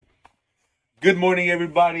Good morning,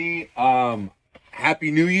 everybody.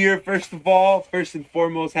 Happy New Year, first of all. First and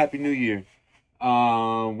foremost, Happy New Year.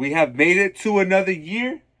 We have made it to another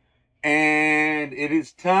year, and it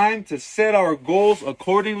is time to set our goals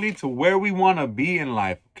accordingly to where we want to be in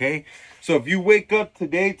life, okay? So if you wake up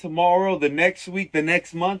today, tomorrow, the next week, the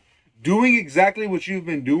next month, doing exactly what you've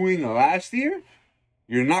been doing last year,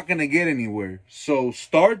 you're not going to get anywhere. So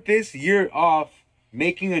start this year off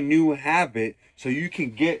making a new habit so you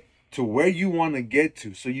can get to where you want to get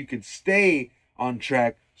to, so you can stay on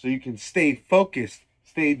track, so you can stay focused,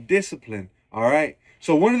 stay disciplined. All right.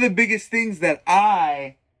 So one of the biggest things that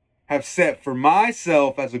I have set for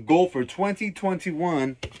myself as a goal for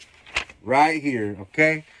 2021 right here,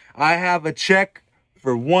 okay? I have a check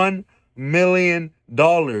for $1 million.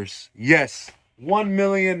 Yes, $1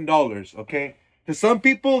 million, okay? To some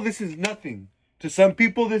people, this is nothing. To some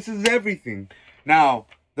people, this is everything. Now,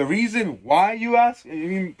 the reason why you ask, I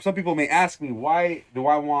mean, some people may ask me, why do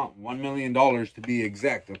I want $1 million to be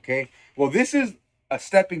exact, okay? Well, this is a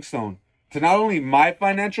stepping stone to not only my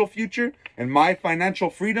financial future and my financial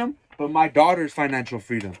freedom, but my daughter's financial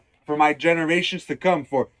freedom, for my generations to come,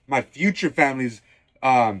 for my future family's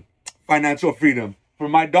financial freedom, for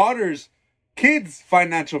my daughter's kids'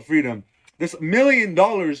 financial freedom. This $1 million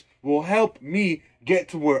will help me get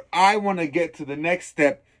to where I want to get to the next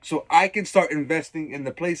step, so I can start investing in the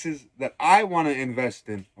places that I want to invest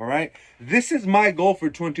in. All right. This is my goal for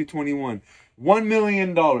 2021. $1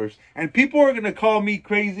 million. And people are going to call me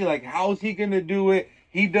crazy. Like, how's he going to do it?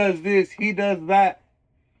 He does this. He does that.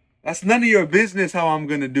 That's none of your business how I'm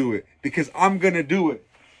going to do it, because I'm going to do it.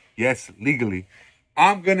 Yes, legally.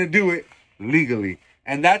 I'm going to do it legally.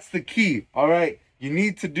 And that's the key. All right. You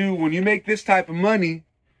need to do, when you make this type of money,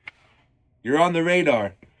 you're on the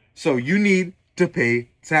radar. So you need to pay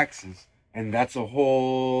taxes. And that's a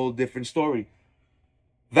whole different story.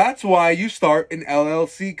 That's why you start an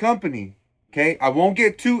LLC company. Okay? I won't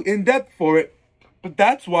get too in depth for it, but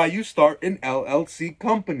that's why you start an LLC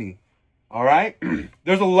company. All right?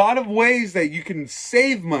 There's a lot of ways that you can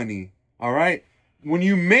save money. All right? When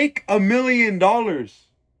you make $1 million,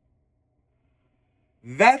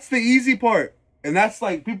 that's the easy part. And that's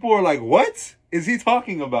like, people are like, what is he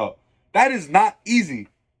talking about? That is not easy.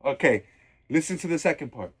 Okay, listen to the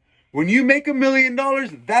second part. When you make $1 million,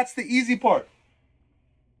 that's the easy part.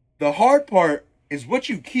 The hard part is what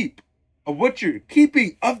you keep, of what you're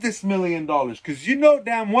keeping of this $1 million. Because you know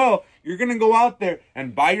damn well you're going to go out there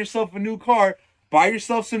and buy yourself a new car, buy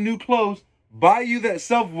yourself some new clothes, buy you that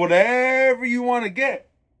self whatever you want to get.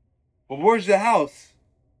 But where's the house?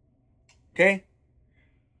 Okay?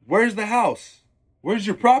 Where's the house? Where's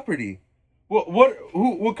your property?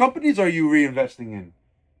 What companies are you reinvesting in?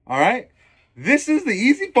 All right? This is the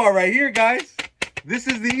easy part right here, guys. This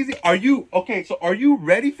is the easy. Are you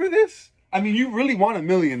ready for this? I mean, you really want $1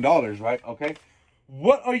 million, right? Okay.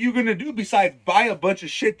 What are you going to do besides buy a bunch of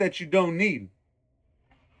shit that you don't need?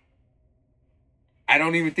 I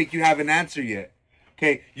don't even think you have an answer yet.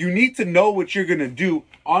 Okay. You need to know what you're going to do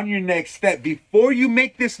on your next step. Before you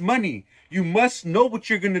make this money, you must know what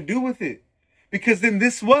you're going to do with it. Because then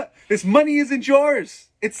this money isn't yours.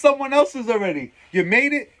 It's someone else's already. You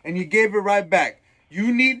made it and you gave it right back.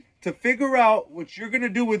 You need to figure out what you're going to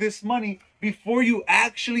do with this money before you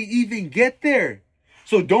actually even get there.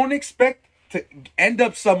 So don't expect to end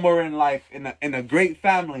up somewhere in life, in a great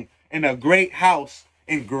family, in a great house,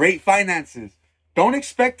 in great finances. Don't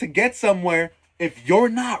expect to get somewhere if you're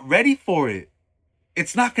not ready for it.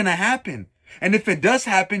 It's not going to happen. And if it does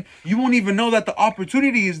happen, you won't even know that the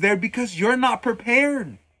opportunity is there because you're not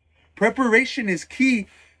prepared. Preparation is key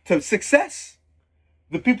to success.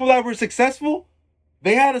 The people that were successful,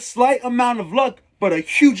 they had a slight amount of luck, but a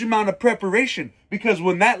huge amount of preparation. Because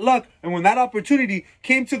when that luck and when that opportunity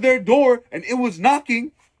came to their door and it was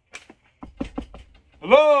knocking,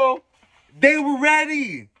 hello, they were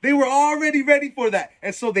ready. They were already ready for that.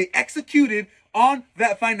 And so they executed on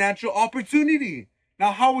that financial opportunity.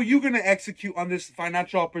 Now, how are you going to execute on this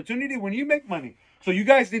financial opportunity when you make money? So you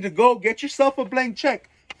guys need to go get yourself a blank check.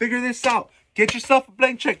 Figure this out. Get yourself a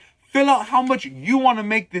blank check. Fill out how much you want to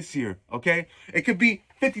make this year, okay? It could be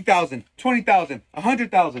 50,000, 20,000,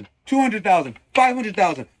 100,000, 200,000,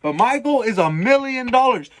 500,000. But my goal is $1 million.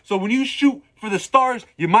 So when you shoot for the stars,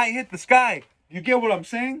 you might hit the sky. You get what I'm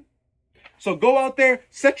saying? So go out there,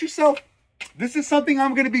 set yourself. This is something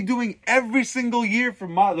I'm going to be doing every single year for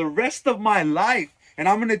the rest of my life. And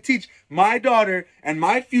I'm going to teach my daughter and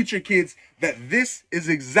my future kids that this is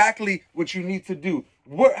exactly what you need to do.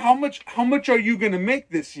 How much are you going to make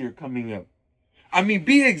this year coming up? I mean,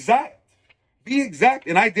 be exact. Be exact.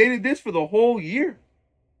 And I dated this for the whole year.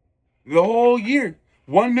 The whole year.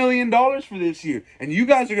 $1 million for this year. And you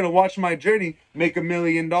guys are going to watch my journey make $1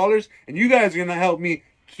 million. And you guys are going to help me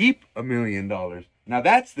keep $1 million. Now,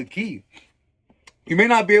 that's the key. You may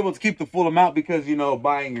not be able to keep the full amount because,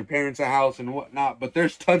 buying your parents a house and whatnot. But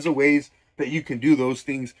there's tons of ways that you can do those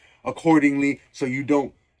things accordingly so you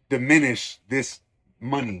don't diminish this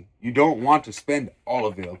money. You don't want to spend all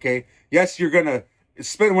of it, okay? Yes, you're going to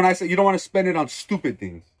spend, when I say you don't want to spend it on stupid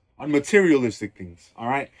things, on materialistic things, all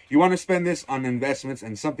right? You want to spend this on investments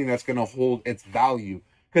and something that's going to hold its value.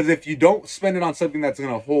 Because if you don't spend it on something that's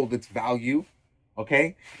going to hold its value,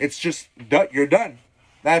 okay, it's just, you're done.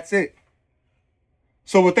 That's it.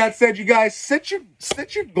 So with that said, you guys, set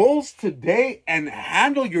your goals today and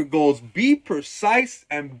handle your goals. Be precise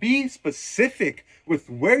and be specific with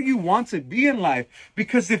where you want to be in life.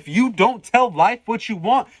 Because if you don't tell life what you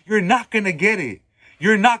want, you're not going to get it.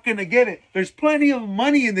 You're not going to get it. There's plenty of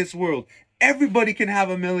money in this world. Everybody can have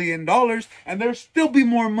 $1 million and there'll still be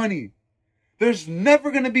more money. There's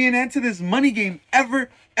never going to be an end to this money game ever,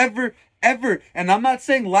 ever, ever. And I'm not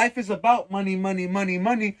saying life is about money, money, money,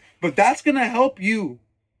 money, but that's going to help you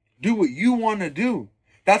do what you want to do.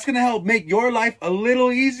 That's going to help make your life a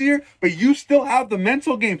little easier, but you still have the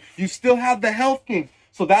mental game. You still have the health game.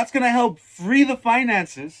 So that's going to help free the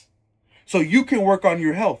finances so you can work on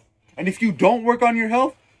your health. And if you don't work on your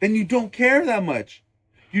health, then you don't care that much.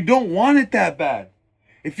 You don't want it that bad.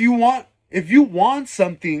 If you want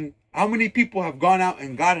something, how many people have gone out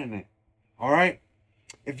and gotten it? All right?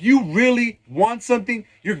 If you really want something,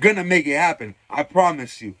 you're going to make it happen. I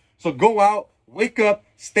promise you. So go out, wake up,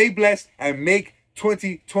 stay blessed, and make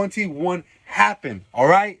 2021 happen. All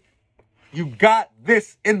right? You got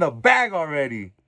this in the bag already.